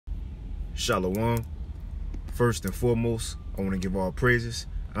Shalom. First and foremost, I want to give all praises,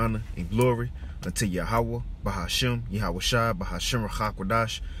 honor, and glory unto Yahweh, Bahashem, Yahweh Shai, Bahashem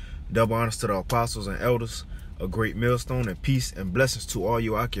Rachakwadash. Double honors to the apostles and elders, a great millstone, and peace and blessings to all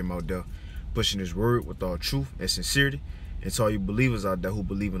you Akim out there, pushing His word with all truth and sincerity, and to all you believers out there who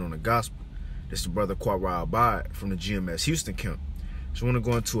believing on the gospel. This is the brother Quara Abad from the GMS Houston camp. So I want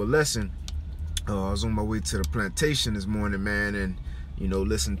to go into a lesson. I was on my way to the plantation this morning, man, and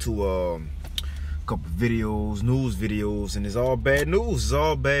listen to a couple videos, news videos, and it's all bad news. It's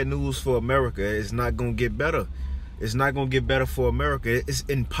all bad news for America. It's not gonna get better. It's not gonna get better for America. It's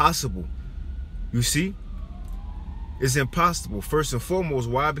impossible. You see? It's impossible. First and foremost,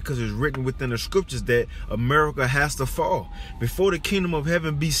 why? Because it's written within the scriptures that America has to fall before the kingdom of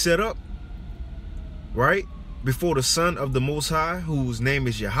heaven be set up, right? Before the Son of the Most High, whose name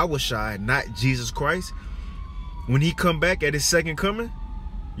is Yahweh Shai, not Jesus Christ, when He come back at His second coming,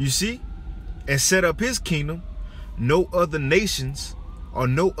 you see, and set up His kingdom, no other nations or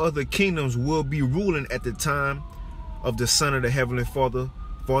no other kingdoms will be ruling at the time of the Son of the Heavenly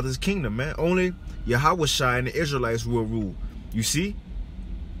Father's kingdom, man. Only Yahweh Shai and the Israelites will rule, you see.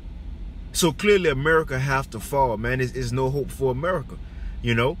 So clearly America have to fall, man. There's no hope for America,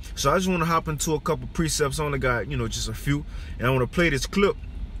 So I just want to hop into a couple precepts. I only got, just a few. And I want to play this clip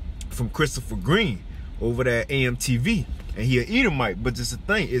from Christopher Green over there at AMTV. And he an Edomite, but just the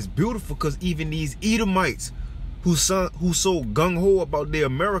thing, it's beautiful because even these Edomites who so gung-ho about their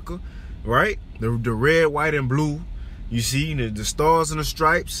America, right? The red, white, and blue, you see, the stars and the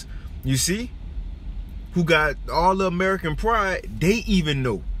stripes, you see, who got all the American pride, they even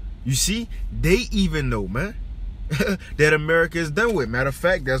know, you see, they even know, man, that America is done with. Matter of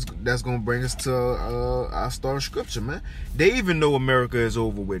fact, that's gonna bring us to our start of scripture, man. They even know America is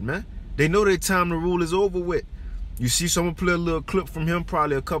over with, man. They know their time to rule is over with. You see, so I'm gonna play a little clip from him,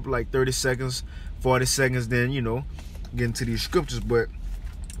 probably a couple, like 30 seconds, 40 seconds, then, get into these scriptures. But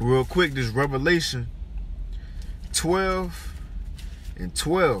real quick, this Revelation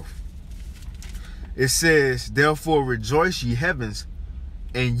 12:12. It says, "Therefore rejoice, ye heavens,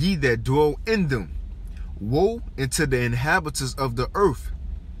 and ye that dwell in them. Woe unto the inhabitants of the earth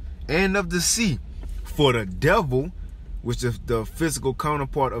and of the sea, for the devil," which is the physical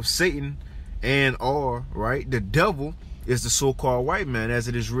counterpart of Satan, right? The devil is the so-called white man, as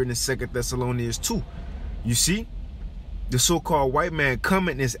it is written in 2 Thessalonians 2. You see? The so-called white man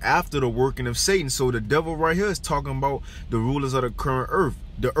coming is after the working of Satan. So the devil right here is talking about the rulers of the current earth.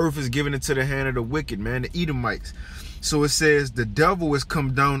 The earth is given into the hand of the wicked, man, the Edomites. So it says, "The devil is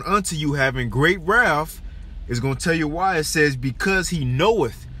come down unto you having great wrath." It's going to tell you why. It says, "Because he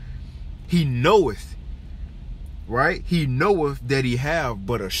knoweth, right? He knoweth that he have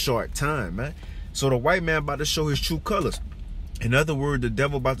but a short time," man. So the white man about to show his true colors. In other words, the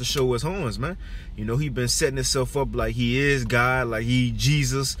devil about to show his horns, man. He been setting himself up like he is God, like he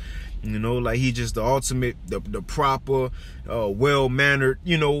Jesus, like he just the ultimate, the proper, well-mannered,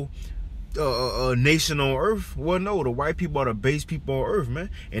 nation on earth. Well, no, the white people are the base people on earth, man.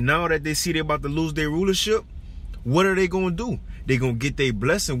 And now that they see they're about to lose their rulership, what are they going to do? They're going to get their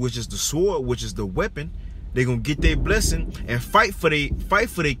blessing, which is the sword, which is the weapon. They're going to get their blessing and fight for their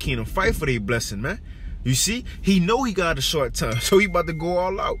kingdom, fight for their blessing, man. You see, he know he got a short time, so he about to go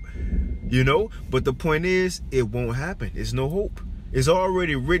all out, But the point is, it won't happen. There's no hope. It's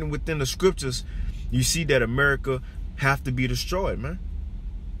already written within the scriptures. You see that America have to be destroyed, man.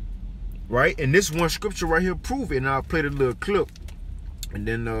 Right? And this one scripture right here prove it. And I'll play the little clip, and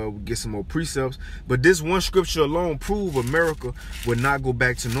then we'll get some more precepts. But this one scripture alone prove America will not go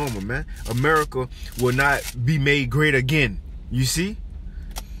back to normal, man. America will not be made great again. You see?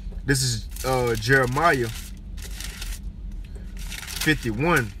 This is Jeremiah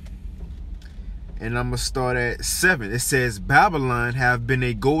 51. And I'm going to start at 7. It says, "Babylon have been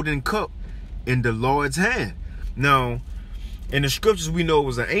a golden cup in the Lord's hand." Now, in the scriptures, we know it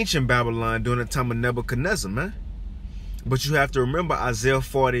was an ancient Babylon during the time of Nebuchadnezzar, man. But you have to remember, Isaiah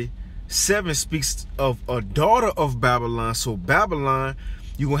 47 speaks of a daughter of Babylon. So Babylon,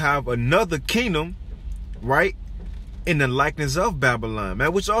 you will have another kingdom, right, in the likeness of Babylon,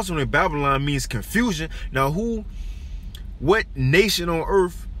 man. Which also in Babylon means confusion. Now, what nation on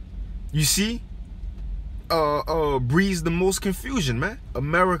earth, you see, breeds the most confusion, man?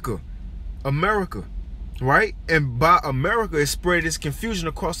 America, right? And by America, it spread this confusion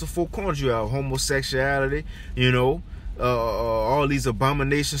across the four corners. You have homosexuality, all these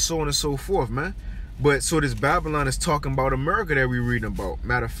abominations, so on and so forth, man. But so this Babylon is talking about America that we're reading about.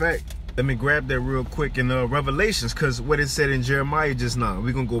 Matter of fact, let me grab that real quick in Revelations, because what it said in Jeremiah just now.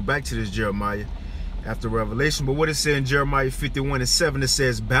 We're going to go back to this Jeremiah. after Revelation. But what it said in Jeremiah 51:7, it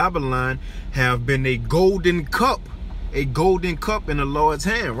says, Babylon have been a golden cup in the Lord's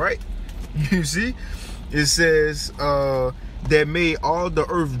hand, right? You see, it says that made all the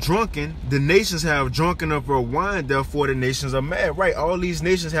earth drunken. The nations have drunken of her wine, therefore the nations are mad, right? All these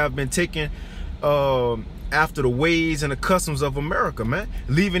nations have been taken after the ways and the customs of America, man,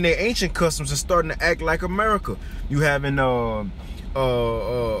 leaving their ancient customs and starting to act like America. You having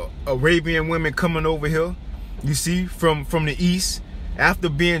Arabian women coming over here, you see, from the east. After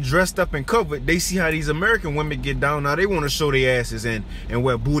being dressed up and covered, they see how these American women get down. Now they want to show their asses and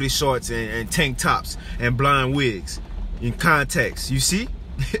wear booty shorts and tank tops and blonde wigs and contacts. You see?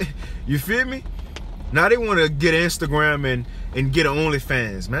 You feel me? Now they want to get Instagram and get an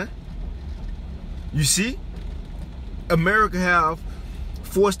OnlyFans, man. You see? America have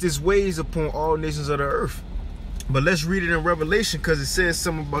forced its ways upon all nations of the earth. But let's read it in Revelation, because it says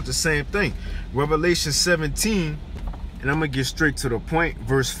something about the same thing. Revelation 17, and I'm going to get straight to the point,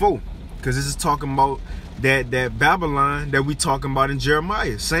 verse 4. Because this is talking about that Babylon that we talking about in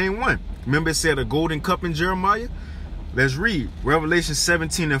Jeremiah. Same one. Remember it said a golden cup in Jeremiah? Let's read. Revelation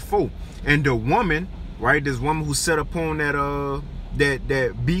 17:4. And the woman, right, this woman who sat upon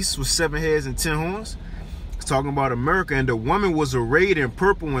that beast with 7 heads and 10 horns. It's talking about America. And the woman was arrayed in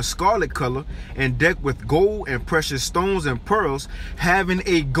purple and scarlet color, and decked with gold and precious stones and pearls, having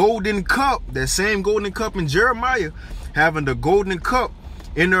a golden cup. That same golden cup in Jeremiah, having the golden cup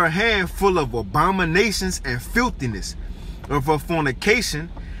in her hand, full of abominations and filthiness of her fornication.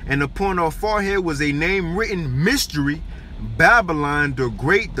 And upon her forehead was a name written, Mystery, Babylon the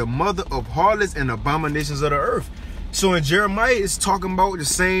Great, the mother of harlots and abominations of the earth. So in Jeremiah, it's talking about the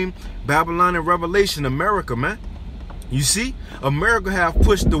same Babylon and Revelation, America, man. You see, America have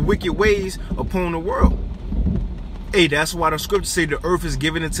pushed the wicked ways upon the world. Hey, that's why the scriptures say the earth is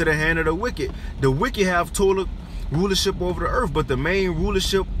given into the hand of the wicked. The wicked have total rulership over the earth, but the main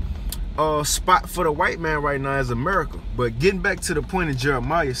rulership spot for the white man right now is America. But getting back to the point in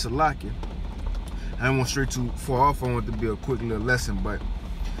Jeremiah, Salakia, I don't want to stray too far off. I want it to be a quick little lesson, but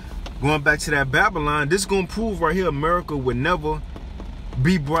going back to that Babylon, this is going to prove right here America would never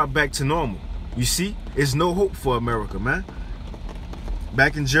be brought back to normal. You see, there's no hope for America, man.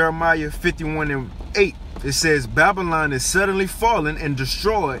 Back in Jeremiah 51:8, it says, Babylon is suddenly fallen and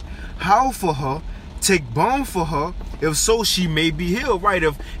destroyed. How for her? Take balm for her, if so she may be healed. Right,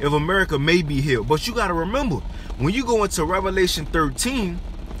 if America may be healed. But you got to remember, when you go into Revelation 13,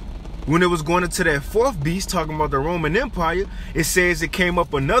 when it was going into that fourth beast, talking about the Roman Empire, it says it came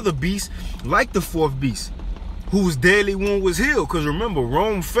up another beast like the fourth beast, whose deadly wound was healed. Because remember,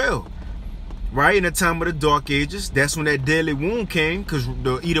 Rome fell, right, in the time of the Dark Ages. That's when that deadly wound came, because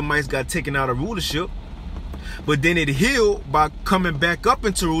the Edomites got taken out of rulership. But then it healed by coming back up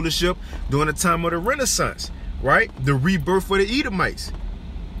into rulership during the time of the Renaissance, right? The rebirth of the Edomites.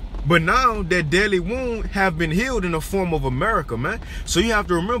 But now that deadly wound have been healed in the form of America, man. So you have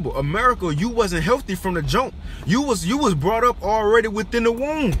to remember, America, you wasn't healthy from the jump. You was brought up already within the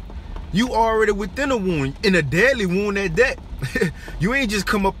womb. You already within the womb, in a deadly wound at that. You ain't just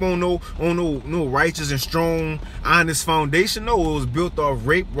come up on no righteous and strong, honest foundation. No, it was built off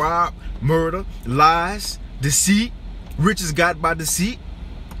rape, rob, murder, lies, deceit, riches got by deceit.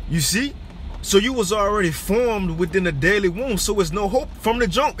 You see? So you was already formed within the daily womb. So it's no hope from the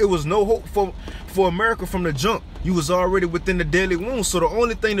jump. It was no hope for America from the jump. You was already within the daily womb. So the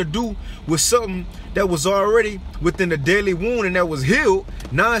only thing to do was something that was already within the daily wound and that was healed.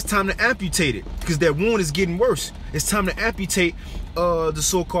 Now it's time to amputate it, because that wound is getting worse. It's time to amputate the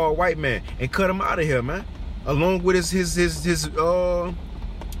so-called white man and cut him out of here, man. Along with his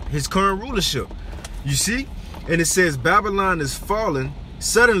current rulership. You see? And it says Babylon is fallen,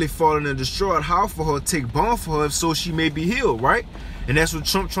 suddenly fallen and destroyed. How for her? Take balm for her, so she may be healed, right? And that's what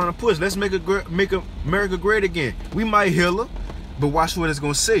Trump trying to push. Let's make America great again. We might heal her, but watch what it's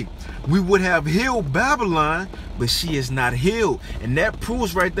gonna say. We would have healed Babylon, but she is not healed, and that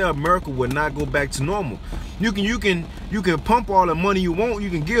proves right there America would not go back to normal. You can pump all the money you want.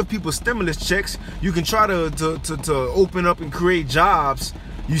 You can give people stimulus checks. You can try to open up and create jobs.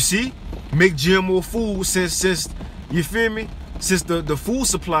 You see, make GMO food since you feel me. Since the food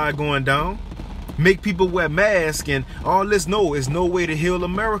supply going down, make people wear masks and all this. No, it's no way to heal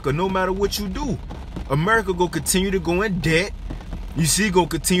America. No matter what you do, America go continue to go in debt. You see, go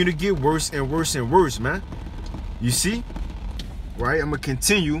continue to get worse and worse and worse, man. You see, right? I'm gonna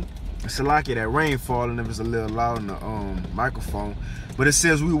continue. It's like that rain falling. If it's a little loud on the microphone, but it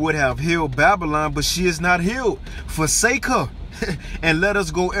says we would have healed Babylon, but she is not healed. Forsake her, and let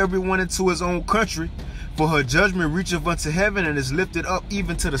us go everyone into his own country. For her judgment reacheth unto heaven and is lifted up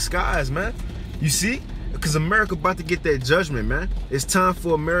even to the skies, man. You see? Because America about to get that judgment, man. It's time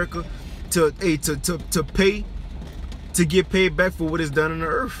for America to pay, to get paid back for what it's done on the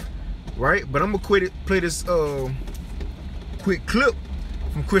earth, right? But I'm gonna play this quick clip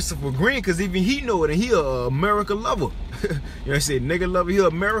from Christopher Green, because even he know it, and he a America lover. You know what I said? Nigga lover, he a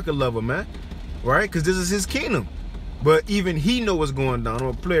America lover, man. Right? Because this is his kingdom. But even he know what's going down. I'm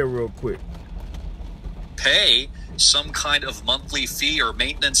gonna play it real quick. Pay some kind of monthly fee or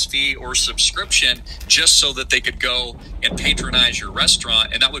maintenance fee or subscription just so that they could go and patronize your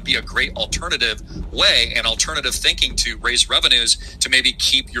restaurant. And that would be a great alternative way and alternative thinking to raise revenues to maybe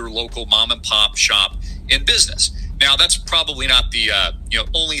keep your local mom and pop shop in business. Now, that's probably not the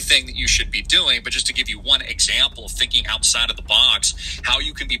only thing that you should be doing, but just to give you one example of thinking outside of the box, how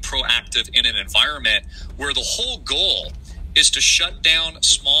you can be proactive in an environment where the whole goal is to shut down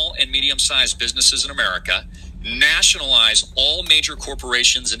small and medium-sized businesses in America, nationalize all major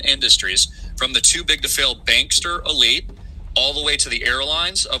corporations and industries, from the too big to fail bankster elite all the way to the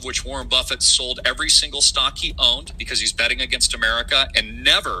airlines, of which Warren Buffett sold every single stock he owned because he's betting against America and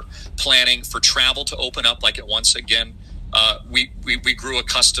never planning for travel to open up like it once again we grew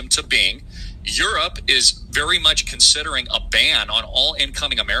accustomed to being. Europe is very much considering a ban on all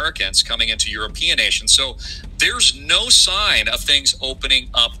incoming Americans coming into European nations. So there's no sign of things opening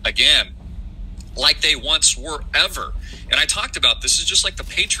up again like they once were ever. And I talked about this is just like the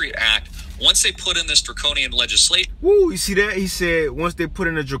Patriot Act. Once they put in this draconian legislation. Woo, you see that? He said once they put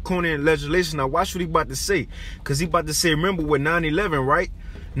in the draconian legislation. Now watch what he about to say. Because he about to say, remember with 9/11, right?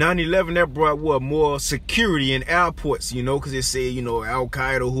 9/11, that brought what, more security in airports, you know, because it said, you know,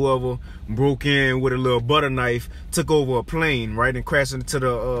 Al-Qaeda, whoever broke in with a little butter knife, took over a plane, right, and crashed into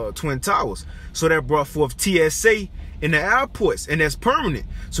the Twin Towers. So that brought forth TSA in the airports, and that's permanent.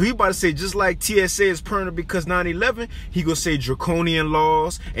 So he about to say, just like TSA is permanent because 9/11, he gonna say draconian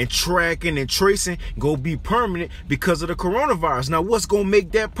laws and tracking and tracing go be permanent because of the coronavirus. Now what's gonna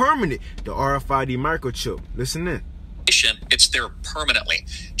make that permanent? The RFID microchip. Listen in. It's there permanently,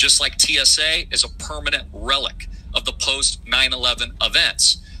 just like TSA is a permanent relic of the post 9/11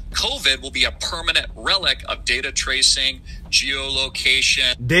 events. COVID will be a permanent relic of data tracing,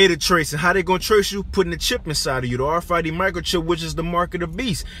 geolocation. Data tracing. How they gonna trace you? Putting a chip inside of you, the RFID microchip, which is the mark of the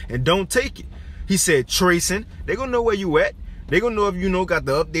beast. And don't take it. He said tracing. They gonna know where you at. They gonna know if you know got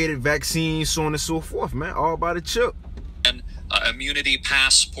the updated vaccine, so on and so forth, man. All by the chip. And immunity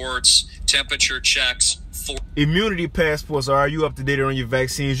passports, temperature checks. Immunity passports. Are you up to date on your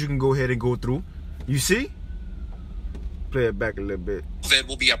vaccines? You can go ahead and go through. You see? Play it back a little bit. COVID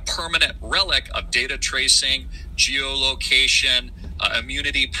will be a permanent relic of data tracing, geolocation,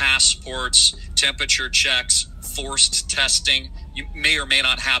 immunity passports, temperature checks, forced testing. You may or may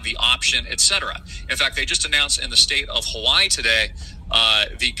not have the option, etc. In fact, they just announced in the state of Hawaii today,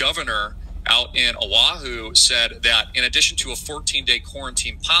 the governor out in Oahu said that in addition to a 14-day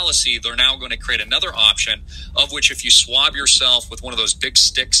quarantine policy, they're now going to create another option, of which if you swab yourself with one of those big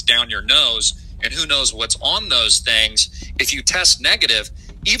sticks down your nose, and who knows what's on those things, if you test negative,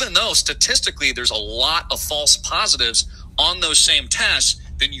 even though statistically there's a lot of false positives on those same tests,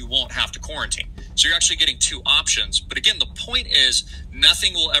 then you won't have to quarantine. So you're actually getting two options. But again, the point is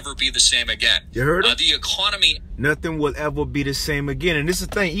nothing will ever be the same again. You heard it? The economy. Nothing will ever be the same again. And this is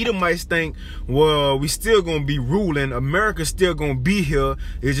the thing. Edomites think, well, we still going to be ruling. America's still going to be here.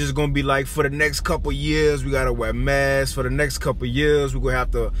 It's just going to be like for the next couple years, we got to wear masks. For the next couple years, we're going to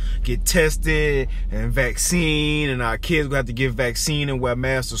have to get tested and vaccine. And our kids going to have to get vaccine and wear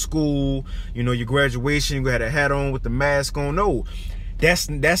masks to school. You know, your graduation, you're going to have a hat on with the mask on. No.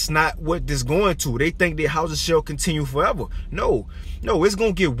 That's not what this going to. They think their houses shall continue forever. No, it's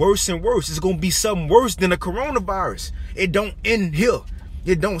going to get worse and worse. It's going to be something worse than the coronavirus. It don't end here.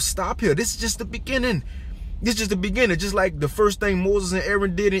 It don't stop here. This is just the beginning. This is just the beginning. Just like the first thing Moses and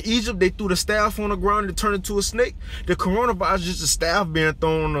Aaron did in Egypt, they threw the staff on the ground and turned into a snake. The coronavirus is just a staff being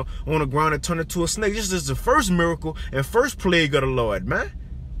thrown on the ground and turned into a snake. This is the first miracle and first plague of the Lord, man.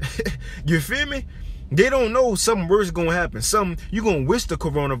 You feel me? They don't know something worse is gonna happen. You gonna wish the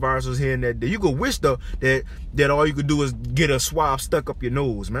coronavirus was here in that day. You gonna wish that all you could do is get a swab stuck up your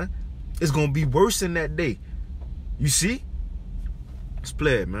nose, man. It's gonna be worse in that day. You see? Let's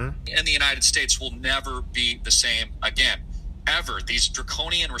play it, man. In the United States will never be the same again. Ever. These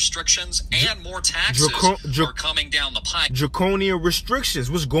draconian restrictions and more taxes are coming down the pipe. Draconian restrictions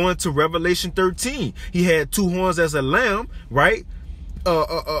was going to Revelation 13. He had two horns as a lamb, right?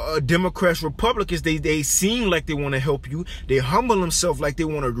 Democrats, Republicans, they seem like they want to help you. They humble themselves like they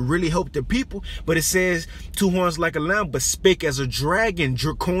want to really help the people. But it says two horns like a lamb, but spake as a dragon.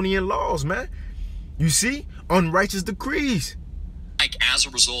 Draconian laws, man. You see? Unrighteous decrees. Like as a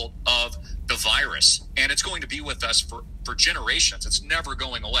result of the virus, and it's going to be with us for generations. It's never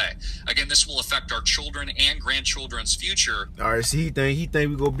going away. Again, this will affect our children and grandchildren's future. All right, see, he think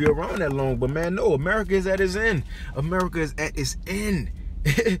we gonna be around that long, but man, no, America is at its end. America is at its end.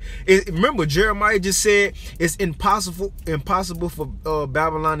 Remember, Jeremiah just said it's impossible for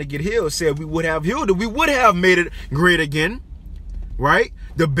Babylon to get healed. Said we would have healed it. We would have made it great again, right?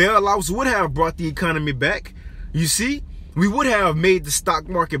 The bailouts would have brought the economy back. You see, we would have made the stock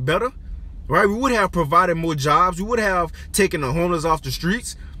market better, right? We would have provided more jobs. We would have taken the homeless off the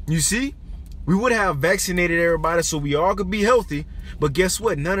streets. You see, we would have vaccinated everybody so we all could be healthy. But guess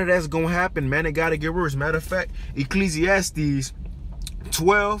what? None of that's gonna happen, man. It gotta get worse. Matter of fact, Ecclesiastes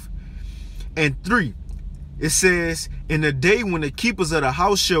 12:3, it says, in the day when the keepers of the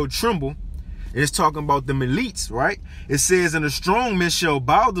house shall tremble, it's talking about the elites, right? It says, and the strong men shall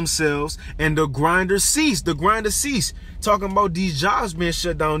bow themselves, and the grinders cease. The grinders cease. Talking about these jobs being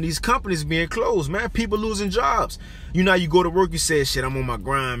shut down, these companies being closed, man. People losing jobs. You know, you go to work, you say, shit, I'm on my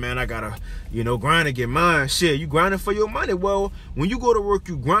grind, man. I gotta, grind to get mine. Shit, you grinding for your money. Well, when you go to work,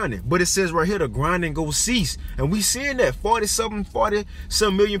 you grinding. But it says right here, the grinding go cease. And we seeing that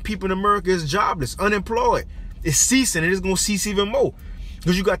 40-some million people in America is jobless, unemployed. It's ceasing, and it's gonna cease even more.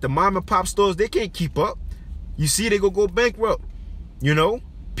 Because you got the mom and pop stores, they can't keep up. You see, they go bankrupt.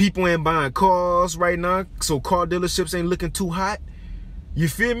 People ain't buying cars right now, so car dealerships ain't looking too hot. You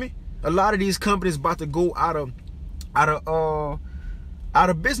feel me? A lot of these companies about to go out of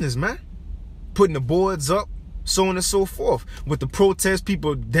business, man. Putting the boards up, so on and so forth. With the protests,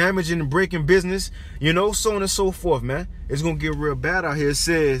 people damaging and breaking business, so on and so forth, man. It's gonna get real bad out here. It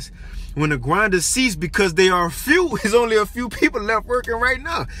says, when the grinders cease, because they are few, there's only a few people left working right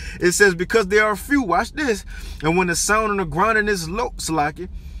now. It says, because they are few, watch this. And when the sound of the grinding is low, Salaki,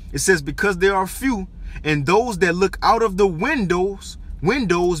 it says, because they are few, and those that look out of the windows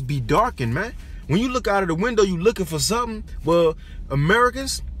be darkened, man. When you look out of the window, you looking for something. Well,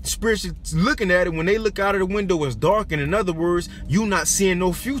 Americans, spiritually looking at it, when they look out of the window, it's darkened. In other words, you not seeing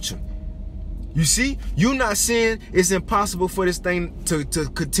no future. You see, you're not seeing it's impossible for this thing to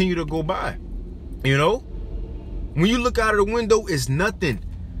continue to go by. When you look out of the window, it's nothing.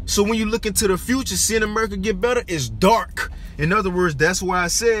 So when you look into the future, seeing America get better, it's dark. In other words, that's why it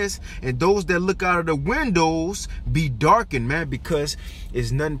says, and those that look out of the windows be darkened, man, because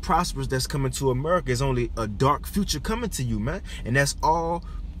it's nothing prosperous that's coming to America. It's only a dark future coming to you, man. And that's all.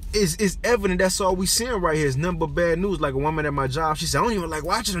 It's evident. That's all we seeing right here. It's nothing but bad news. Like a woman at my job, she said, I don't even like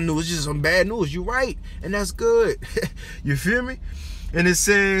watching the news. It's just some bad news. You're right. And that's good. You feel me? And it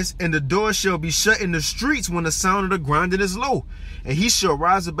says, and the door shall be shut in the streets when the sound of the grinding is low. And he shall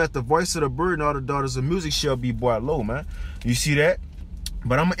rise up at the voice of the bird, and all the daughters of music shall be brought low, man. You see that?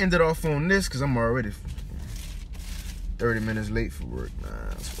 But I'm going to end it off on this because I'm already 30 minutes late for work.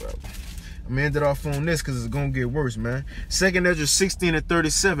 That's whatever. I'm going to end it off on this because it's going to get worse, man. 2nd Ezra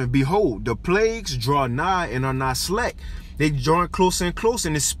 16:37. Behold, the plagues draw nigh and are not slack. They drawing closer and closer,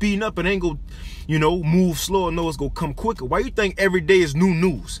 and it's speeding up and ain't going to, move slow. No, it's going to come quicker. Why you think every day is new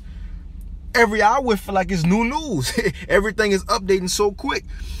news? Every hour feel like it's new news. Everything is updating so quick.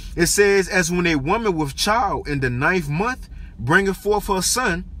 It says, as when a woman with child in the 9th month bringeth forth her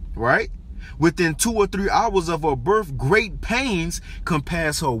son, right? Within 2 or 3 hours of her birth, great pains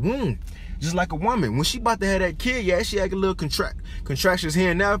compass her womb. Just like a woman, when she about to have that kid, yeah, she had a little contractions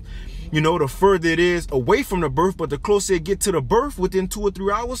here and there. The further it is away from the birth, but the closer it get to the birth, within 2 or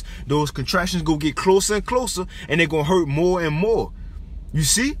 3 hours, those contractions go get closer and closer, and they're gonna hurt more and more. You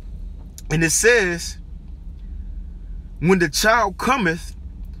see? And it says, when the child cometh,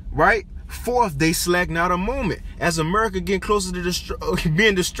 right, forth they slack not a moment. As America getting closer to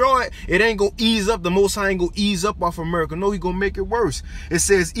being destroyed, it ain't gonna ease up. The Most High ain't gonna ease up off America. No, he gonna make it worse. It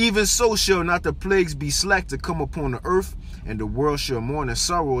says, even so shall not the plagues be slack to come upon the earth, and the world shall mourn, and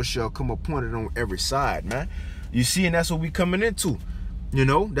sorrow shall come upon it on every side, man. You see, and that's what we coming into.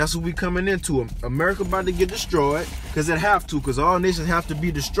 That's what we coming into. America about to get destroyed, because it have to, because all nations have to be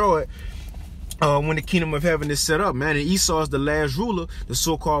destroyed. When the kingdom of heaven is set up, man. And Esau is the last ruler, the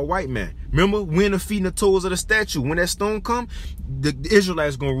so-called white man. Remember, we in the feet and the toes of the statue. When that stone come, the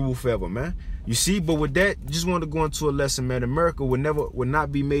Israelites gonna rule forever, man. You see, but with that, just wanted to go into a lesson, man. America would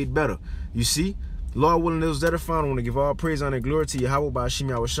not be made better. You see, Lord willing, it was that I found. I want to give all praise, honor, and glory to Yahweh by Hashem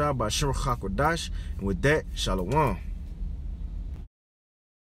Yahushua by Hashem Chakwadash. And with that, Shalom.